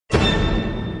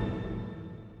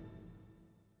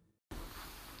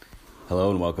Hello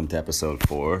and welcome to episode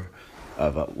 4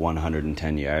 of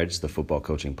 110 Yards, the football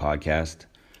coaching podcast.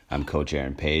 I'm Coach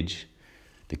Aaron Page,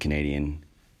 the Canadian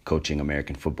coaching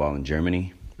American football in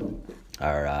Germany.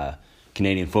 Our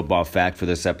Canadian football fact for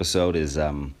this episode is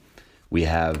we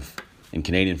have in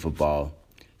Canadian football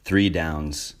 3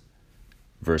 downs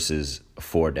versus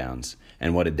 4 downs.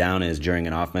 And what a down is during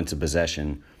an offensive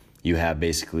possession, you have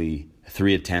basically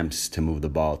 3 attempts to move the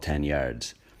ball 10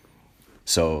 yards.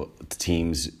 So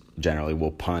teams generally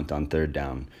will punt on 3rd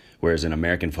down, whereas in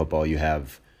American football you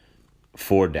have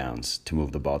 4 downs to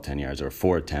move the ball 10 yards, or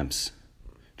 4 attempts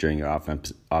during your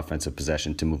offensive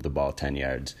possession to move the ball 10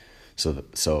 yards.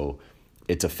 So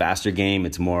it's a faster game,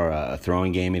 it's more a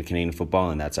throwing game in Canadian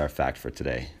football, and that's our fact for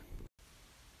today.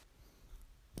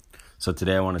 So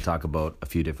today I want to talk about a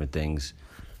few different things.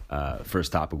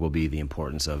 First topic will be the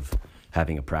importance of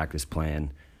having a practice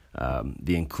plan,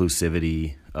 the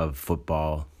inclusivity of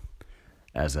football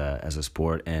as a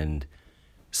sport, and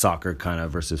soccer kind of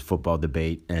versus football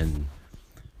debate, and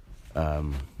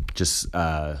just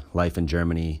life in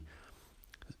Germany,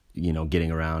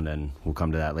 getting around, and we'll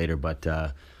come to that later. But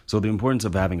so the importance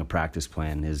of having a practice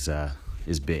plan is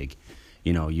big.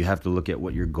 You have to look at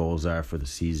what your goals are for the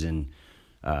season,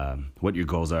 what your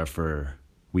goals are for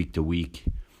week to week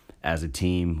as a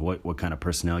team, what kind of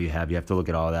personnel you have. You have to look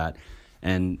at all that.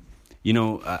 And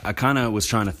I kind of was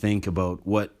trying to think about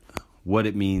what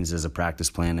it means as a practice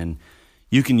plan, and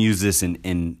you can use this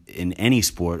in any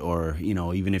sport, or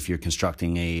even if you're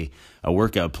constructing a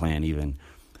workout plan, even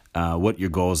what your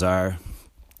goals are.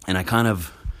 And I kind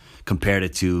of compared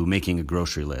it to making a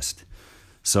grocery list.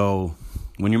 So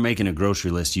when you're making a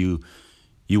grocery list, you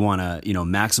want to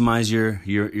maximize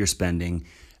your spending,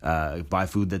 buy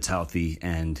food that's healthy,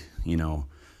 and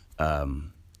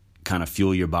kind of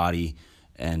fuel your body,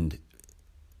 and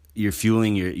you're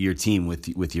fueling your team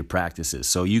with your practices.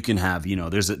 So you can have,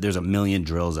 there's a million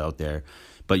drills out there,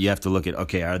 but you have to look at,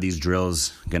 okay, are these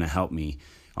drills going to help me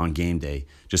on game day?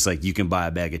 Just like you can buy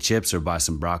a bag of chips or buy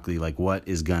some broccoli, like what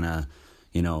is going to,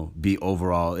 be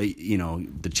overall,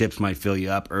 the chips might fill you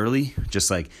up early,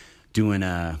 just like doing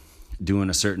a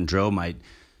certain drill might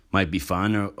be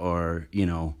fun or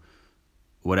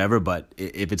whatever, but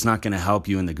if it's not going to help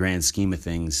you in the grand scheme of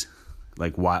things,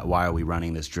 like why are we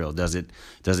running this drill? Does it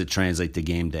translate to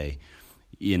game day?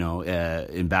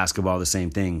 In basketball, the same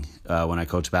thing. When I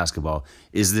coach basketball,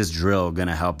 is this drill going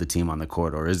to help the team on the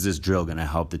court, or is this drill going to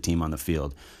help the team on the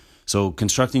field? So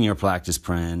constructing your practice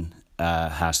plan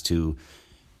has to,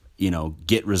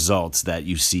 get results that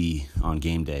you see on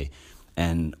game day.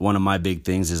 And one of my big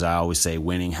things is I always say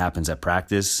winning happens at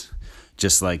practice.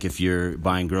 Just like if you're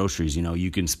buying groceries,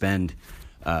 you can spend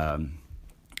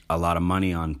a lot of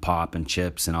money on pop and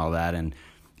chips and all that, and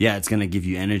yeah, it's going to give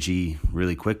you energy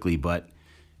really quickly, but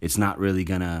it's not really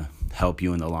going to help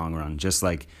you in the long run. Just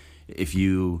like if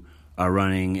you are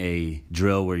running a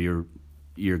drill where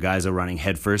your guys are running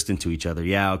headfirst into each other,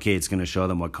 yeah, okay, it's going to show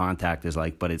them what contact is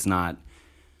like, but it's not,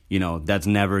 that's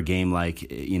never a game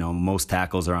like, most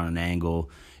tackles are on an angle.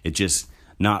 It's just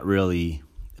not really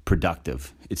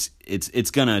productive.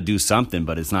 It's going to do something,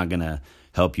 but it's not going to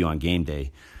help you on game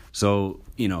day. So,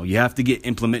 you have to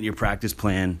implement your practice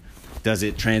plan. Does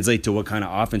it translate to what kind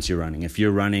of offense you're running? If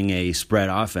you're running a spread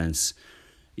offense,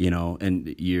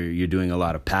 and you're doing a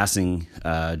lot of passing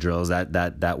drills,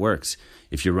 that works.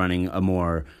 If you're running a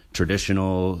more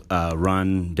traditional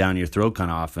run down your throat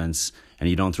kind of offense and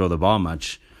you don't throw the ball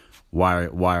much, why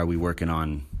are we working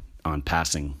on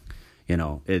passing?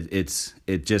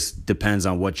 It just depends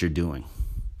on what you're doing.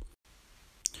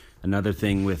 Another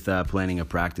thing with planning a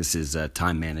practice is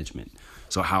time management.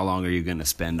 So how long are you going to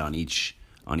spend on each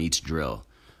drill?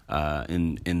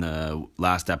 In the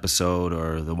last episode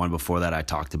or the one before that, I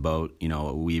talked about,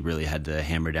 we really had to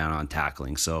hammer down on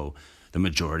tackling. So the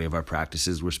majority of our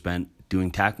practices were spent doing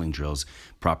tackling drills,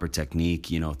 proper technique,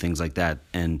 things like that.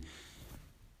 And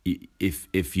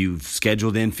if you've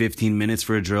scheduled in 15 minutes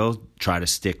for a drill, try to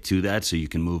stick to that so you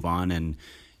can move on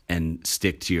and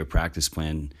stick to your practice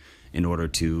plan. In order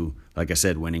to, like I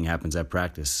said, winning happens at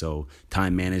practice. So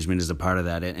time management is a part of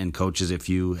that. And coaches, if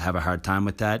you have a hard time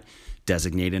with that,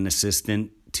 designate an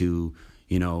assistant to,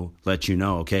 let you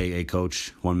know, okay, hey,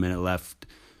 coach, 1 minute left.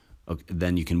 Okay,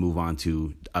 then you can move on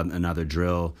to another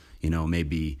drill,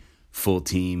 maybe full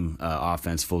team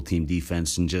offense, full team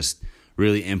defense, and just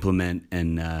really implement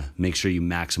and make sure you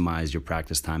maximize your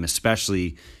practice time,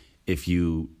 especially if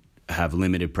you have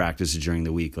limited practices during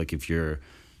the week. Like if you're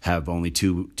have only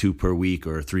two per week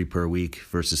or 3 per week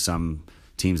versus some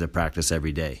teams that practice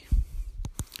every day.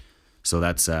 So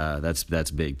that's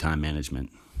big time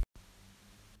management.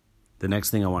 The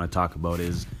next thing I want to talk about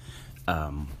is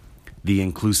the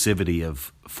inclusivity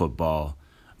of football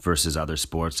versus other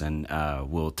sports, and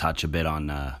we'll touch a bit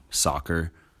on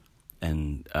soccer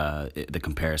and the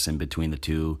comparison between the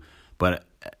two. But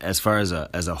as far as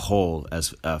a whole,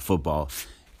 as football,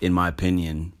 in my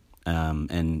opinion,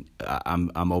 and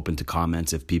I'm open to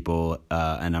comments if people,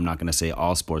 and I'm not going to say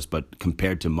all sports, but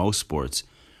compared to most sports,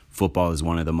 football is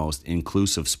one of the most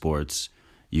inclusive sports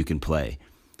you can play.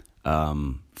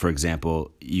 For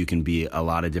example, you can be a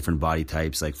lot of different body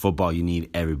types. Like football, you need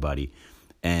everybody.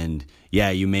 And yeah,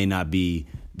 you may not be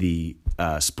the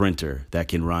sprinter that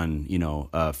can run,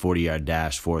 a 40-yard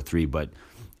dash 4.3, but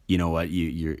you know what,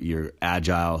 you're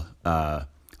agile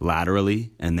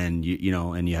laterally, and then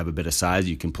and you have a bit of size,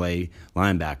 you can play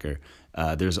linebacker.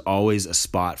 There's always a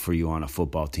spot for you on a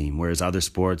football team. Whereas other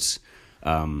sports,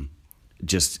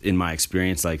 just in my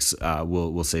experience, like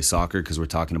we'll say soccer because we're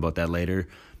talking about that later.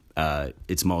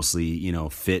 It's mostly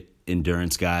fit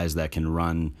endurance guys that can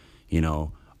run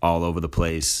all over the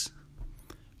place.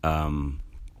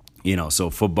 So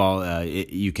football,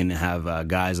 you can have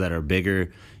guys that are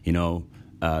bigger,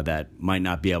 that might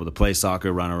not be able to play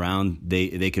soccer, run around.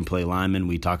 They can play linemen.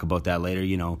 We talk about that later.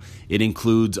 It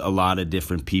includes a lot of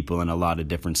different people and a lot of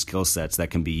different skill sets that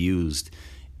can be used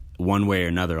one way or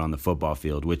another on the football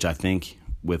field, which I think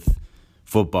with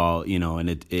football, and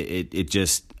it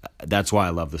just, that's why I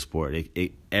love the sport.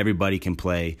 Everybody can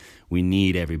play. We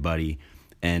need everybody.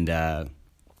 And I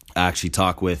actually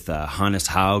talked with Hannes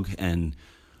Haug and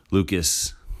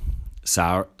Lucas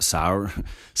Sauerwein.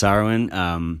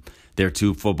 They're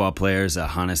two football players.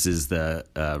 Hannes is the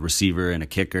receiver and a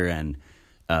kicker, and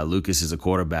Lucas is a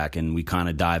quarterback. And we kind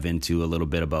of dive into a little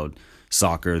bit about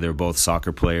soccer. They're both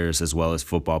soccer players as well as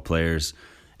football players,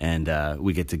 and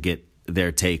we get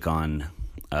their take on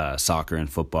soccer and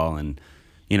football, and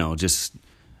just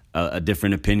a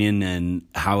different opinion and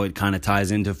how it kind of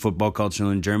ties into football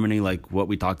culture in Germany, like what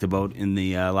we talked about in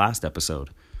the last episode.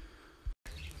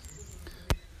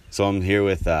 So I'm here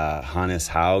with Hannes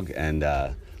Haug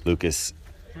and Lucas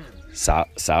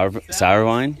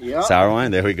Sauerwein. Yep.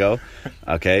 Sauerwein, there we go.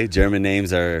 Okay, German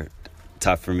names are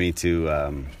tough for me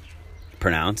to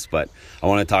pronounce, but I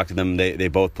want to talk to them. They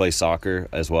both play soccer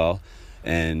as well,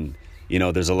 and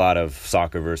there's a lot of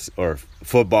soccer or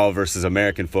football versus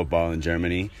American football in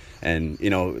Germany, and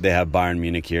they have Bayern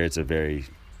Munich here. It's a very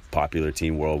popular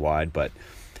team worldwide. But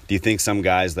do you think some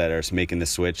guys that are making the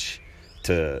switch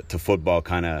to football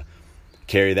kind of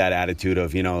carry that attitude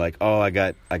of like, oh, I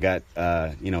got hit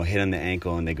on the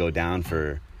ankle, and they go down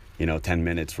for 10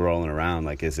 minutes rolling around?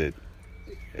 Like,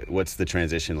 what's the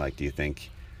transition like, do you think?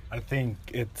 I think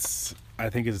it's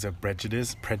a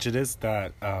prejudice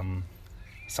that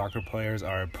soccer players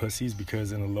are pussies,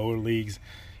 because in the lower leagues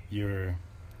you're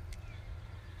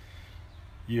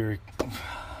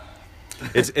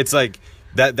it's like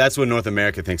that's what North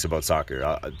America thinks about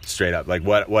soccer, straight up. Like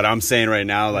what I'm saying right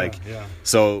now, like yeah.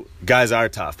 So guys are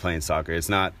tough playing soccer. It's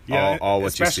not all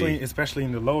what you see. Especially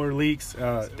in the lower leagues,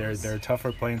 they're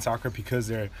tougher playing soccer because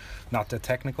they're not that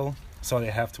technical, so they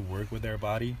have to work with their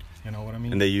body. You know what I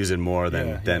mean? And they use it more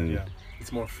than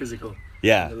It's more physical.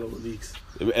 Yeah, in the lower leagues,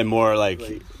 and more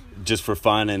like just for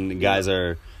fun. And guys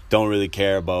don't really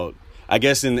care about. I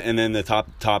guess and then the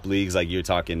top leagues, like you're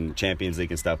talking Champions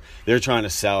League and stuff, they're trying to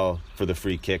sell for the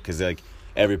free kick because like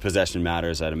every possession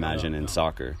matters, I'd imagine, in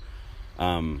soccer.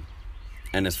 And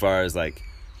as far as like,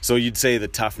 so you'd say the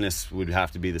toughness would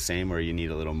have to be the same, or you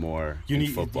need a little more. You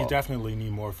football? You definitely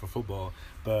need more for football,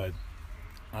 but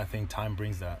I think time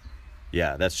brings that.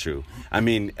 Yeah, that's true. I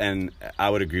mean, and I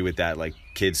would agree with that. Like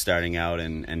kids starting out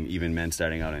and even men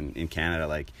starting out in Canada,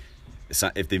 like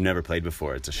if they've never played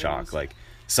before, it's a shock. Like.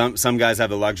 Some guys have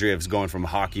the luxury of going from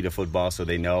hockey to football, so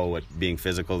they know what being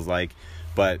physical is like.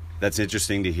 But that's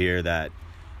interesting to hear that,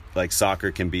 like,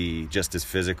 soccer can be just as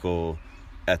physical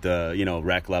at the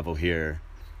rec level here,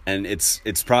 and it's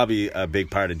probably a big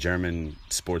part of German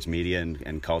sports media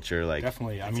and culture. Like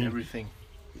definitely, I mean everything.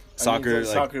 Soccer,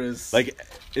 soccer is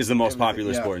the most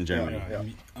popular sport in Germany. Yeah.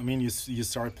 I mean, you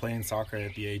start playing soccer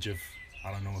at the age of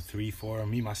 3, 4.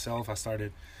 Me myself, I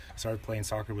started playing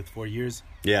soccer with 4 years.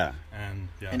 Yeah. And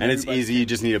it's easy. You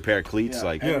just need a pair of cleats. Yeah,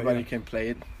 like everybody can play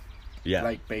it. Yeah.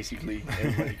 Like basically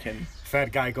everybody can.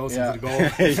 Fat guy goes into the goal.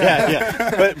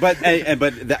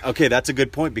 But that's a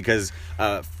good point, because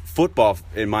football,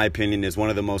 in my opinion, is one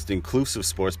of the most inclusive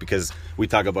sports, because we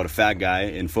talk about a fat guy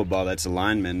in football that's a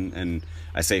lineman, and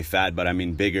I say fat, but I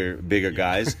mean bigger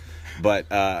guys.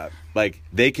 But like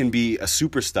they can be a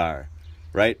superstar,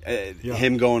 right?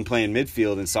 Him playing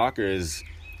midfield in soccer is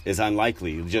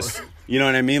unlikely. Just you know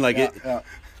what I mean? Like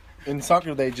in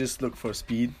soccer they just look for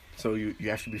speed. So you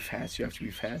have to be fast. You have to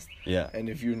be fast. Yeah. And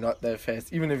if you're not that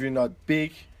fast, even if you're not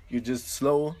big, you're just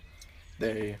slow.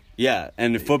 Yeah,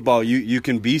 and in football you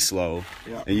can be slow,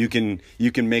 Yeah. and you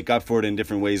can make up for it in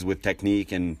different ways with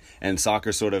technique, and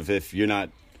soccer sort of if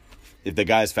the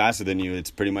guy's faster than you, it's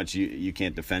pretty much you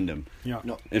can't defend him. Yeah.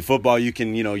 No. In football you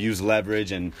can use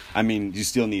leverage, and I mean you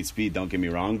still need speed. Don't get me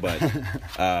wrong, but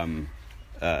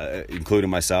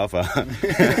including myself,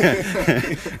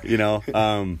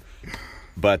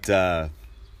 but.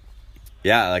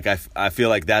 Yeah, like I feel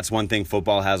like that's one thing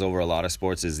football has over a lot of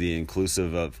sports is the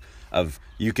inclusive of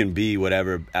you can be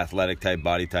whatever athletic type,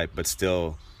 body type, but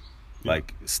still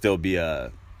still be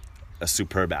a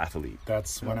superb athlete.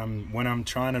 That's when I'm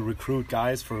trying to recruit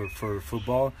guys for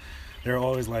football. They're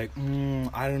always like,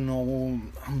 I don't know,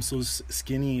 I'm so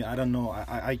skinny. I don't know,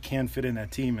 I can't fit in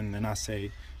that team. And then I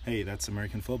say, hey, that's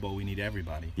American football. We need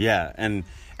everybody. Yeah, and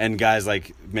guys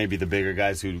like maybe the bigger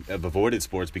guys who have avoided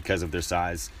sports because of their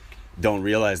size don't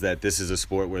realize that this is a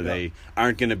sport where they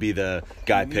aren't going to be the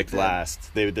guy picked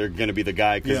last. They're going to be the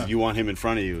guy because you want him in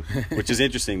front of you, which is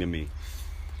interesting to me.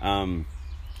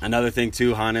 Another thing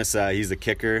too, Hannes, he's the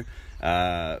kicker,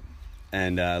 and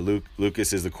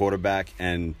Lucas is the quarterback.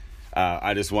 And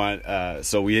I just want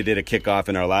so we did a kickoff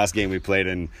in our last game we played,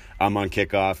 and I'm on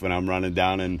kickoff and I'm running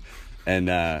down and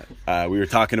we were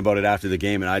talking about it after the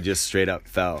game, and I just straight up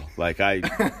fell. Like I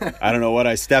don't know what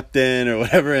I stepped in or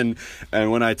whatever. And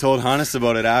when I told Hannes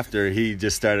about it after, he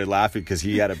just started laughing because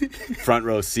he had a front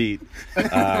row seat.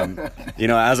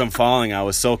 As I'm falling, I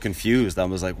was so confused. I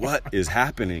was like, "What is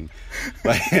happening?"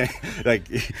 Like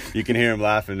you can hear him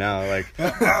laughing now. Like,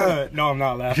 no, I'm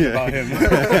not laughing about him.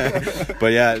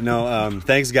 But yeah, no.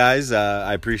 Thanks, guys.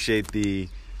 I appreciate the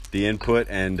input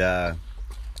and.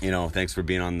 Thanks for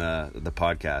being on the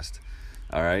podcast.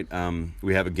 All right.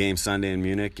 We have a game Sunday in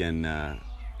Munich, and,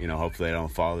 hopefully I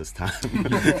don't fall this time.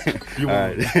 You All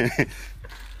won't. right.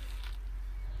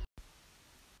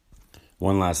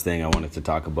 One last thing I wanted to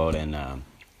talk about, and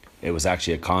it was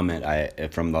actually a comment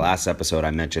from the last episode. I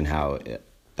mentioned how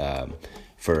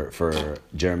for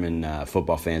German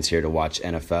football fans here to watch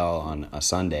NFL on a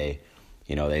Sunday,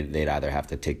 they'd either have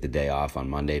to take the day off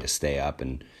on Monday to stay up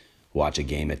and watch a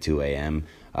game at 2 a.m.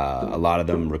 A lot of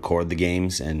them record the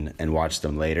games and watch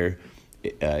them later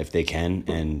if they can.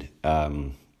 And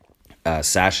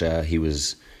Sasha, he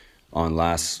was on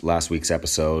last week's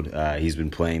episode. He's been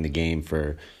playing the game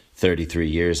for 33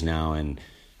 years now, and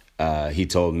he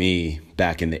told me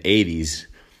back in the 80s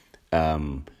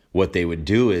what they would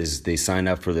do is they sign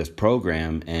up for this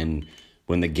program, and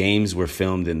when the games were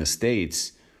filmed in the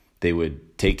States, they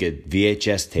would take a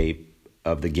VHS tape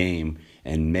of the game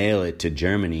and mail it to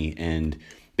Germany, and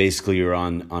basically you're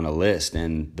on a list,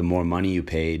 and the more money you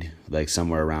paid, like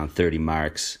somewhere around 30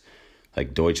 marks,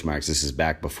 like Deutschmarks, this is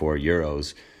back before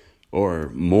euros, or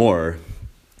more,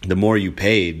 the more you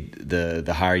paid,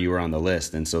 the higher you were on the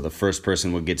list. And so the first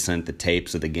person would get sent the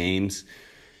tapes of the games,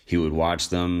 he would watch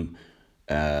them,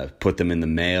 put them in the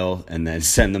mail, and then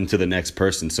send them to the next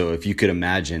person. So if you could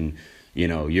imagine,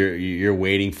 you're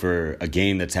waiting for a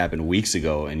game that's happened weeks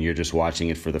ago, and you're just watching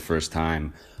it for the first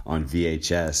time on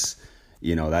VHS.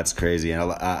 That's crazy.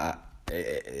 And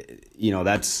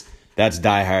that's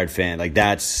diehard fan. Like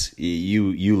that's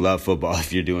you love football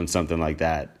if you're doing something like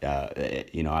that.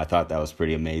 I thought that was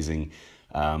pretty amazing.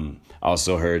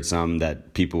 Also heard some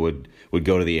that people would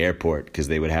go to the airport because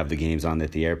they would have the games on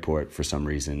at the airport for some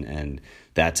reason, and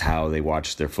that's how they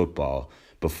watched their football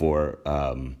before.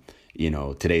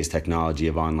 Today's technology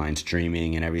of online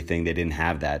streaming and everything, they didn't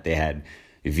have that. They had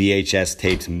VHS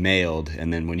tapes mailed,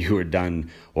 and then when you were done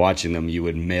watching them, you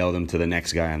would mail them to the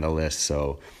next guy on the list.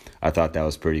 So I thought that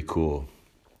was pretty cool.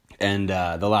 And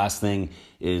the last thing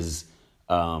is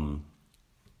about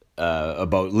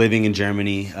living in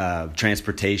Germany,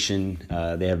 transportation.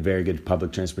 They have very good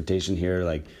public transportation here,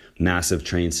 like massive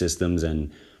train systems,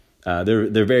 and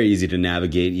they're very easy to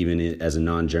navigate even as a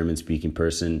non-German speaking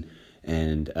person.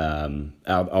 And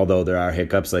although there are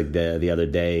hiccups, like the other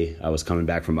day I was coming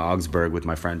back from Augsburg with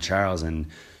my friend Charles, and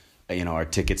our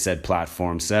ticket said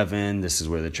platform 7, this is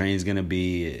where the train's going to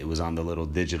be. It was on the little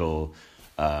digital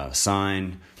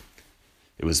sign.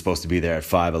 It was supposed to be there at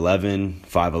 5:11.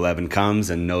 5:11 comes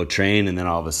and no train, and then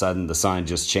all of a sudden the sign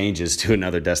just changes to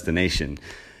another destination,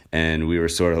 and we were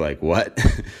sort of like, what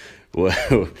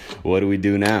what do we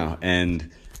do now?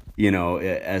 And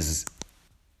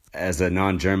as a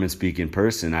non-German speaking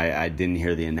person, I didn't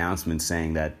hear the announcement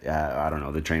saying that,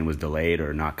 the train was delayed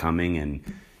or not coming. And,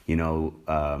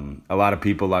 a lot of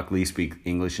people luckily speak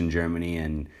English in Germany,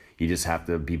 and you just have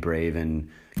to be brave and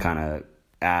kind of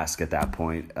ask at that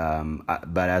point.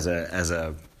 But as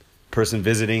a person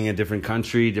visiting a different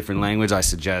country, different language, I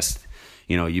suggest,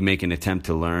 you make an attempt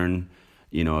to learn,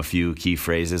 a few key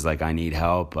phrases like "I need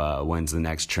help," "When's the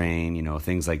next train,"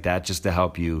 things like that, just to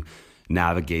help you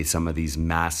navigate some of these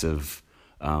massive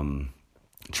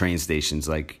train stations.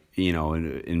 Like,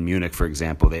 in Munich, for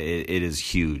example, it is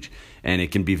huge, and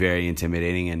it can be very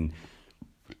intimidating. And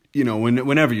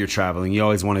whenever you're traveling, you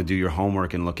always want to do your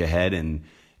homework and look ahead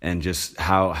and just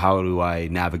how do I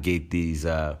navigate these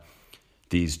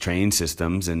train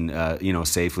systems and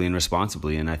safely and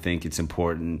responsibly. And I think it's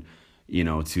important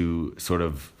to sort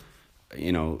of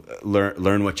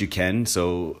learn what you can.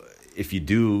 So if you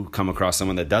do come across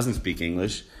someone that doesn't speak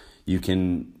English, you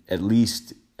can at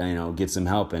least get some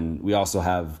help. And we also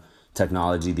have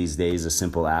technology these days. A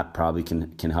simple app probably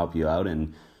can help you out.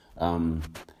 And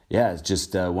it's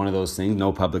just one of those things.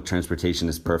 No public transportation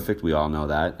is perfect. We all know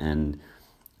that. And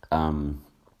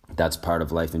that's part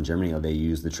of life in Germany. They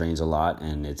use the trains a lot,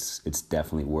 and it's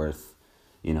definitely worth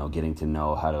getting to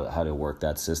know how to work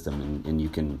that system. And you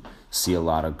can see a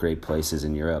lot of great places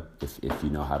in Europe if you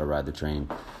know how to ride the train.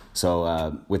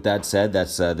 So with that said,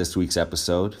 that's this week's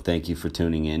episode. Thank you for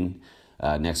tuning in.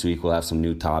 Next week we'll have some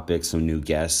new topics, some new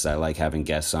guests. I like having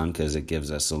guests on because it gives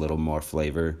us a little more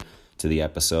flavor to the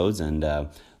episodes, and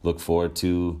look forward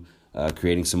to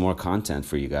creating some more content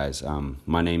for you guys.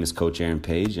 My name is Coach Aaron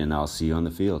Page, and I'll see you on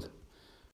the field.